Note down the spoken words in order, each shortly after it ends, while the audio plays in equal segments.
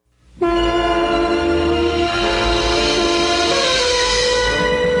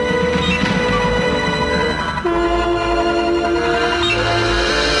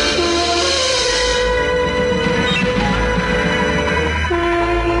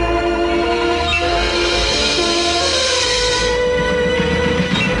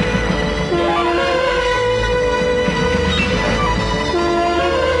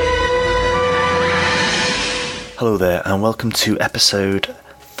there, and welcome to episode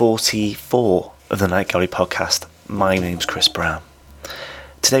 44 of the Night Gallery podcast. My name's Chris Brown.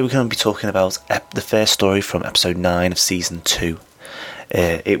 Today we're going to be talking about the first story from episode 9 of season 2.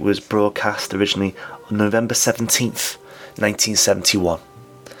 It was broadcast originally on November 17th, 1971,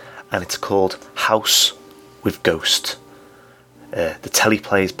 and it's called House with Ghost. The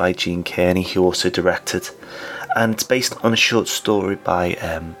teleplay is by Gene Kearney, who also directed, and it's based on a short story by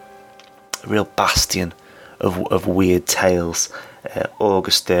a real bastion of weird tales,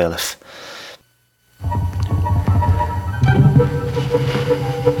 August Derleth.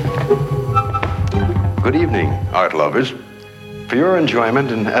 Good evening, art lovers. For your enjoyment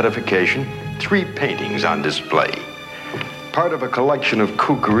and edification, 3 paintings on display. Part of a collection of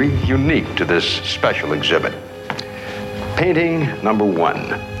kookery unique to this special exhibit. Painting number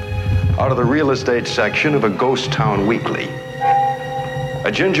 1, out of the real estate section of a ghost town weekly.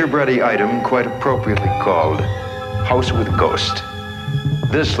 A gingerbready item quite appropriately called House with Ghost.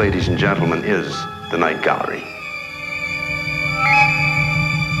 This, ladies and gentlemen, is the Night Gallery.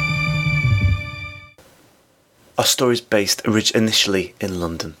 Our story is based initially in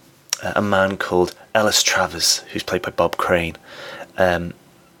London. A man called Ellis Travers, who's played by Bob Crane,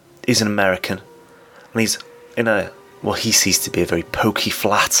 he's an American, and he's in what he sees to be a very poky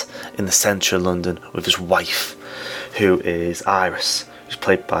flat in the centre of London with his wife, who is Iris, who's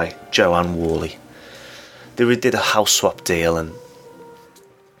played by Joanne Worley. They did a house swap deal, and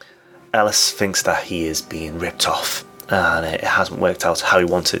Ellis thinks that he is being ripped off, and it hasn't worked out how he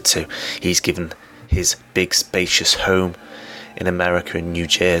wanted it to. He's given his big spacious home in America, in New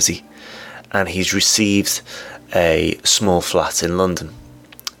Jersey, and he's received a small flat in London,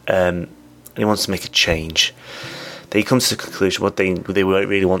 and he wants to make a change. He comes to the conclusion what they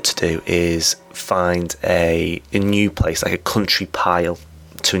really want to do is find a new place, like a country pile,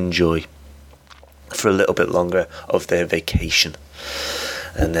 to enjoy for a little bit longer of their vacation.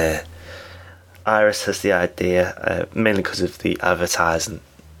 And Iris has the idea, mainly because of the advertising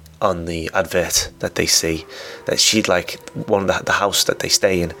on the advert that they see, that she'd like the house that they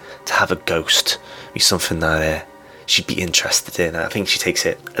stay in to have a ghost, be something that she'd be interested in. I think she takes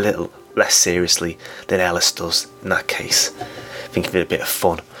it a little less seriously than Ellis does in that case. Think of it a bit of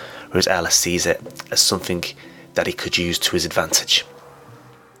fun, whereas Ellis sees it as something that he could use to his advantage.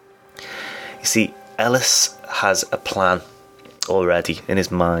 You see, Ellis has a plan already in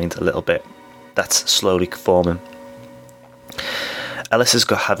his mind a little bit that's slowly forming. Ellis has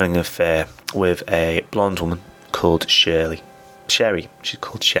got having an affair with a blonde woman called Sherry. She's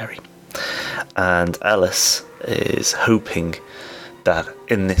called Sherry. And Ellis is hoping that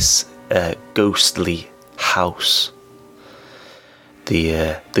in this ghostly house,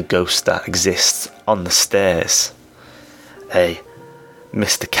 the ghost that exists on the stairs, a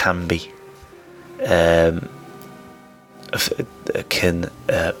Mr. Canby, can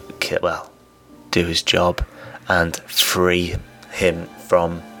do his job and free him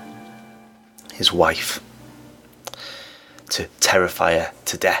from his wife, to terrify her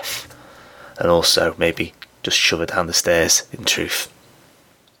to death, and also maybe just shove her down the stairs, in truth.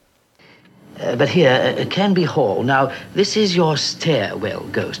 But here, Canby Hall. Now, this is your stairwell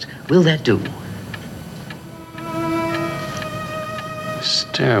ghost. Will that do?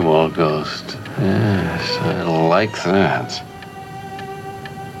 Stairwell ghost. Yes, I like that.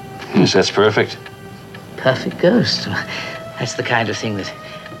 Yes, that's perfect. Perfect ghost. That's the kind of thing that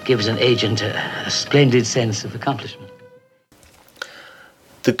gives an agent a splendid sense of accomplishment.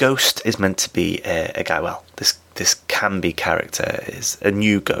 The ghost is meant to be a guy. Well, this Canby character is a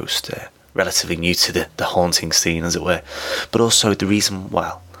new ghost, relatively new to the haunting scene, as it were. But also the reason,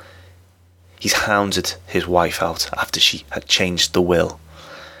 he's hounded his wife out after she had changed the will,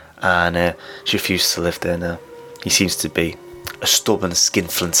 and she refused to live there now. He seems to be a stubborn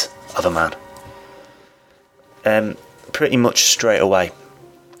skinflint of a man. Pretty much straight away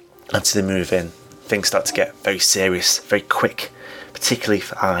after they move in, things start to get very serious, very quick, particularly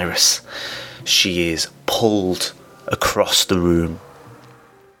for Iris. She is pulled across the room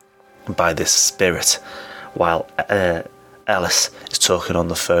by this spirit while Ellis is talking on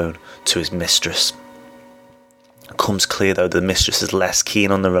the phone to his mistress. It comes clear, though, the mistress is less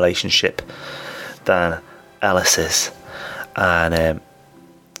keen on the relationship than Ellis is, and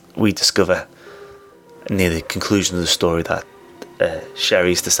we discover near the conclusion of the story that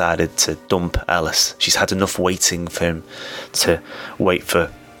Sherry's decided to dump Ellis. She's had enough waiting for him to wait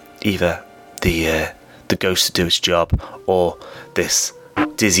for either the ghost to do its job, or this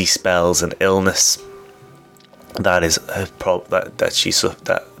dizzy spells and illness that is the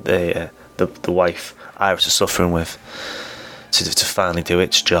wife Iris is suffering with, to finally do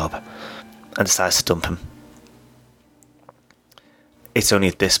its job, and decides to dump him. It's only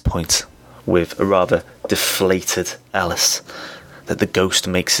at this point, with a rather deflated Ellis, that the ghost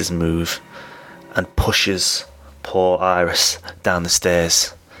makes his move and pushes poor Iris down the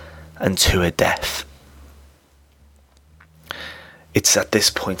stairs and to her death. It's at this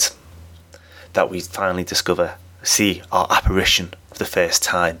point that we finally see our apparition for the first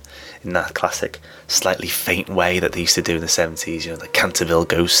time in that classic, slightly faint way that they used to do in the 70s, the Canterville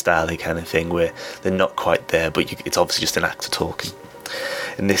ghost style kind of thing, where they're not quite there, but it's obviously just an actor talking.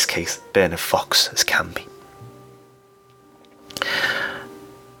 In this case, Bernard Fox as Canby.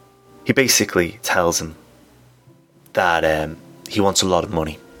 He basically tells him that he wants a lot of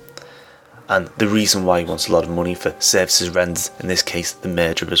money. And the reason why he wants a lot of money for services rendered, in this case the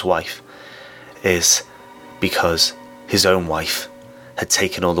murder of his wife, is because his own wife had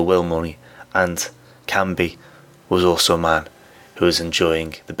taken all the will money, and Canby was also a man who was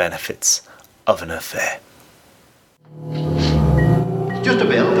enjoying the benefits of an affair. Just a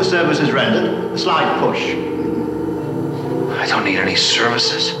bill for services rendered, a slight push. I don't need any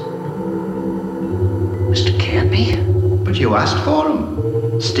services. Mr. Canby? But you asked for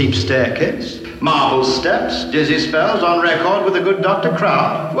them. Steep staircase, marble steps, dizzy spells on record with a good Dr.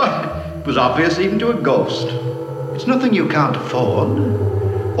 Kraft. Well, it was obvious even to a ghost. It's nothing you can't afford.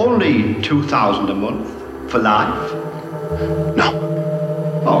 Only $2,000 a month for life.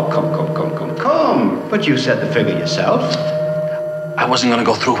 No. Oh, come. But you said the figure yourself. I wasn't going to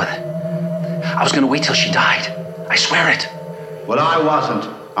go through with it. I was going to wait till she died. I swear it. Well, I wasn't.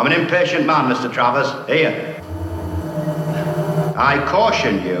 I'm an impatient man, Mr. Travers. Here. I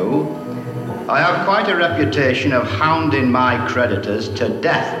caution you. I have quite a reputation of hounding my creditors to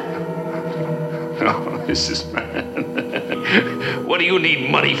death. Oh, Mrs. Mann. What do you need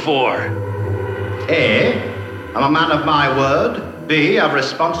money for? A, I'm a man of my word. B, I've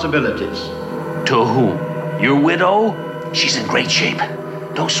responsibilities. To whom? Your widow? She's in great shape.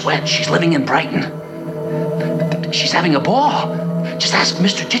 Don't sweat. She's living in Brighton. She's having a ball. Just ask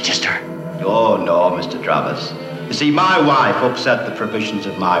Mr. Chichester. Oh, no, Mr. Travers. You see, my wife upset the provisions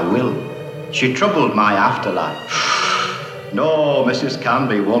of my will. She troubled my afterlife. No, Mrs.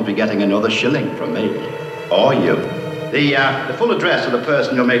 Canby won't be getting another shilling from me. Or you. The full address of the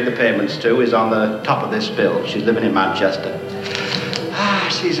person you'll make the payments to is on the top of this bill. She's living in Manchester.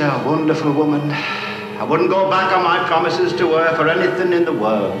 She's a wonderful woman. I wouldn't go back on my promises to her for anything in the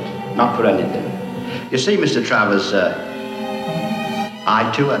world. Not for anything. You see, Mr. Travers,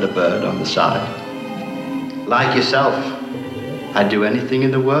 I too had a bird on the side. Like yourself, I'd do anything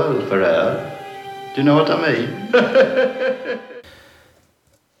in the world for her. Do you know what I mean?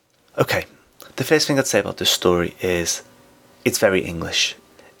 Okay, the first thing I'd say about this story is it's very English.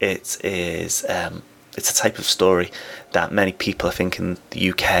 It is it's a type of story that many people, I think, in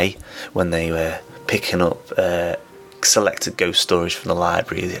the UK, when they were picking up selected ghost stories from the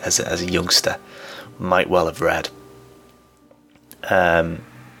library as a youngster, might well have read.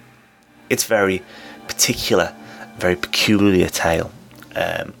 It's very particular, very peculiar tale.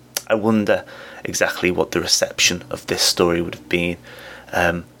 I wonder exactly what the reception of this story would have been.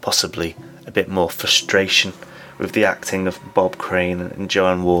 Possibly a bit more frustration with the acting of Bob Crane and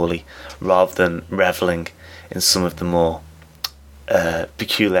Joanne Worley, rather than revelling in some of the more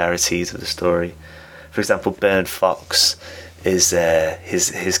peculiarities of the story. For example, Bernard Fox is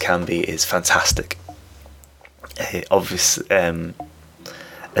his Canby is fantastic. Obviously, a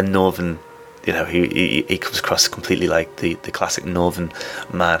northern, he comes across completely like the classic northern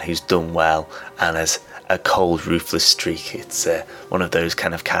man who's done well and has a cold, ruthless streak. It's one of those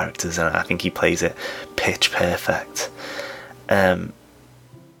kind of characters, and I think he plays it pitch perfect. There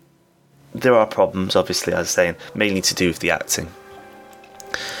are problems, obviously, as I was saying, mainly to do with the acting.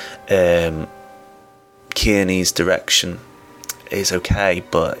 Kearney's direction is okay,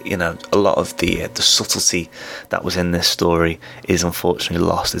 but a lot of the subtlety that was in this story is unfortunately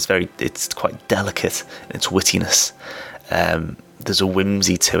lost. It's quite delicate in its wittiness. There's a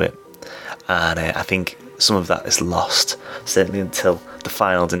whimsy to it, and I think some of that is lost, certainly until the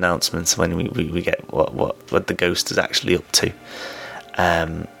final denouncements, when we get what the ghost is actually up to.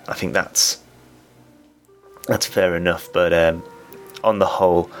 I think that's fair enough, but on the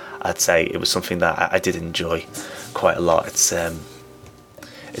whole, I'd say it was something that I did enjoy quite a lot.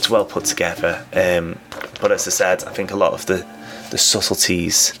 It's well put together, but as I said, I think a lot of the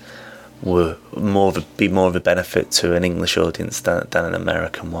subtleties were more of a benefit to an English audience than an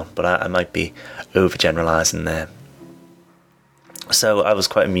American one. But I might be overgeneralising there. So I was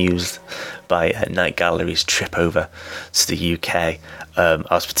quite amused by Night Gallery's trip over to the UK. I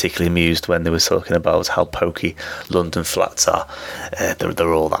was particularly amused when they were talking about how pokey London flats are.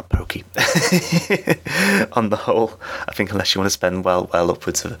 They're all that pokey. On the whole, I think unless you want to spend well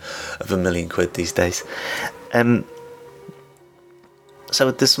upwards of £1 million these days.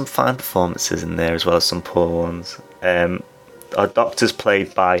 So there's some fine performances in there as well as some poor ones. Our Doctor's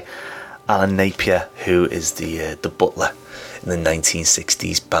played by Alan Napier, who is the butler in the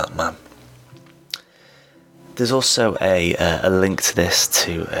 1960s Batman. There's also a link to this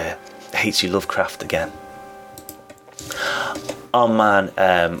to H.P. Lovecraft again. Our man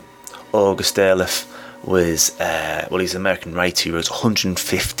August Derleth was he's an American writer who wrote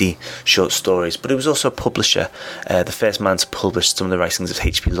 150 short stories, but he was also a publisher, the first man to publish some of the writings of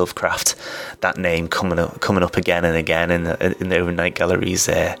H.P. Lovecraft. That name coming up again and again in the Overnight Gallery's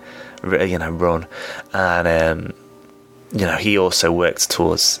run, and he also worked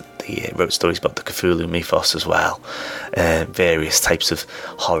towards wrote stories about the Cthulhu mythos as well, various types of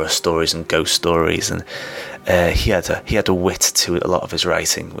horror stories and ghost stories, and he had a wit to a lot of his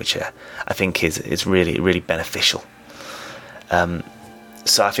writing, which I think is really beneficial.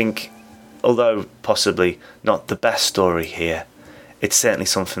 So I think, although possibly not the best story here, it's certainly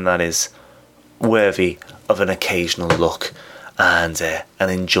something that is worthy of an occasional look and an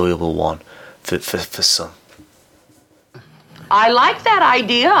enjoyable one for some. I like that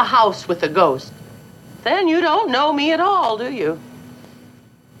idea, a house with a ghost. Then you don't know me at all, do you?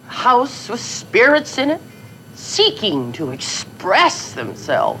 A house with spirits in it, seeking to express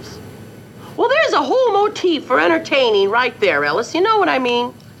themselves. Well, there's a whole motif for entertaining right there, Ellis. You know what I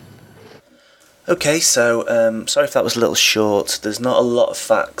mean? Okay, so sorry if that was a little short. There's not a lot of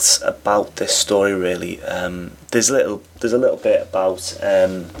facts about this story, really. There's a little bit about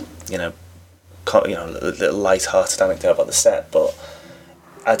a little light-hearted anecdote about the set, but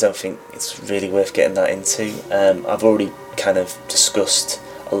I don't think it's really worth getting that into. I've already kind of discussed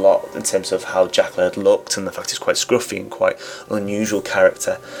a lot in terms of how Jack Laird looked and the fact he's quite scruffy and quite an unusual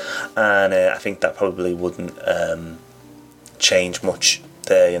character, and I think that probably wouldn't change much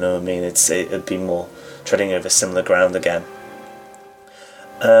there, you know what I mean? It'd be more treading over similar ground again.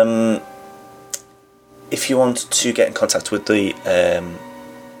 If you want to get in contact with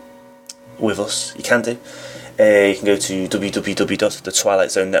with us, you can do. You can go to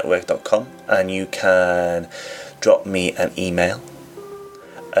www.thetwilightzonenetwork.com and you can drop me an email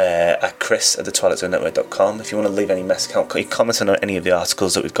at chris@thetwilightzonenetwork.com if you want to leave any comments on any of the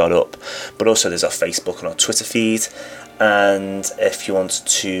articles that we've got up. But also there's our Facebook and our Twitter feed, and if you want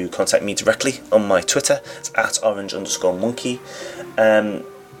to contact me directly on my Twitter, it's @orange_monkey.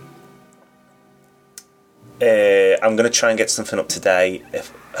 I'm going to try and get something up today,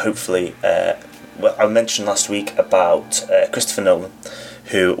 hopefully. I mentioned last week about Christopher Nolan,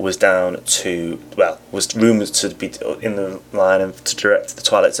 who was was rumoured to be in the line to direct the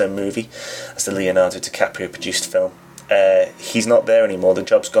Twilight Zone movie as the Leonardo DiCaprio produced film. He's not there anymore. The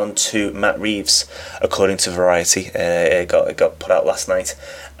job's gone to Matt Reeves, according to Variety. It got put out last night.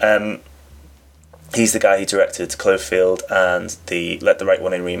 He's the guy who directed Cloverfield and the Let the Right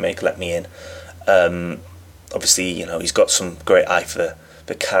One In remake, Let Me In. Obviously, he's got some great eye for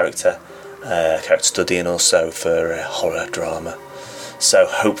the character study, and also for horror drama. So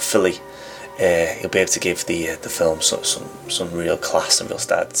hopefully he'll be able to give the film some real class and real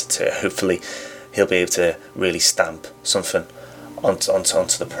standards to it. Hopefully he'll be able to really stamp something onto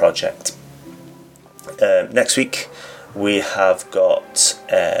the project. Next week we have got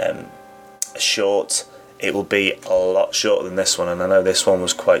a short. It will be a lot shorter than this one, and I know this one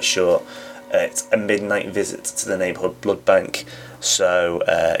was quite short. It's a midnight visit to the neighbourhood blood bank. So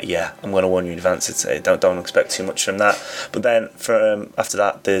I'm going to warn you in advance. Don't expect too much from that. But then after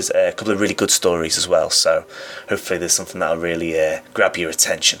that, there's a couple of really good stories as well. So hopefully there's something that'll really grab your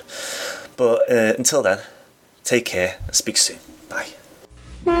attention. But until then, take care and speak soon. Bye.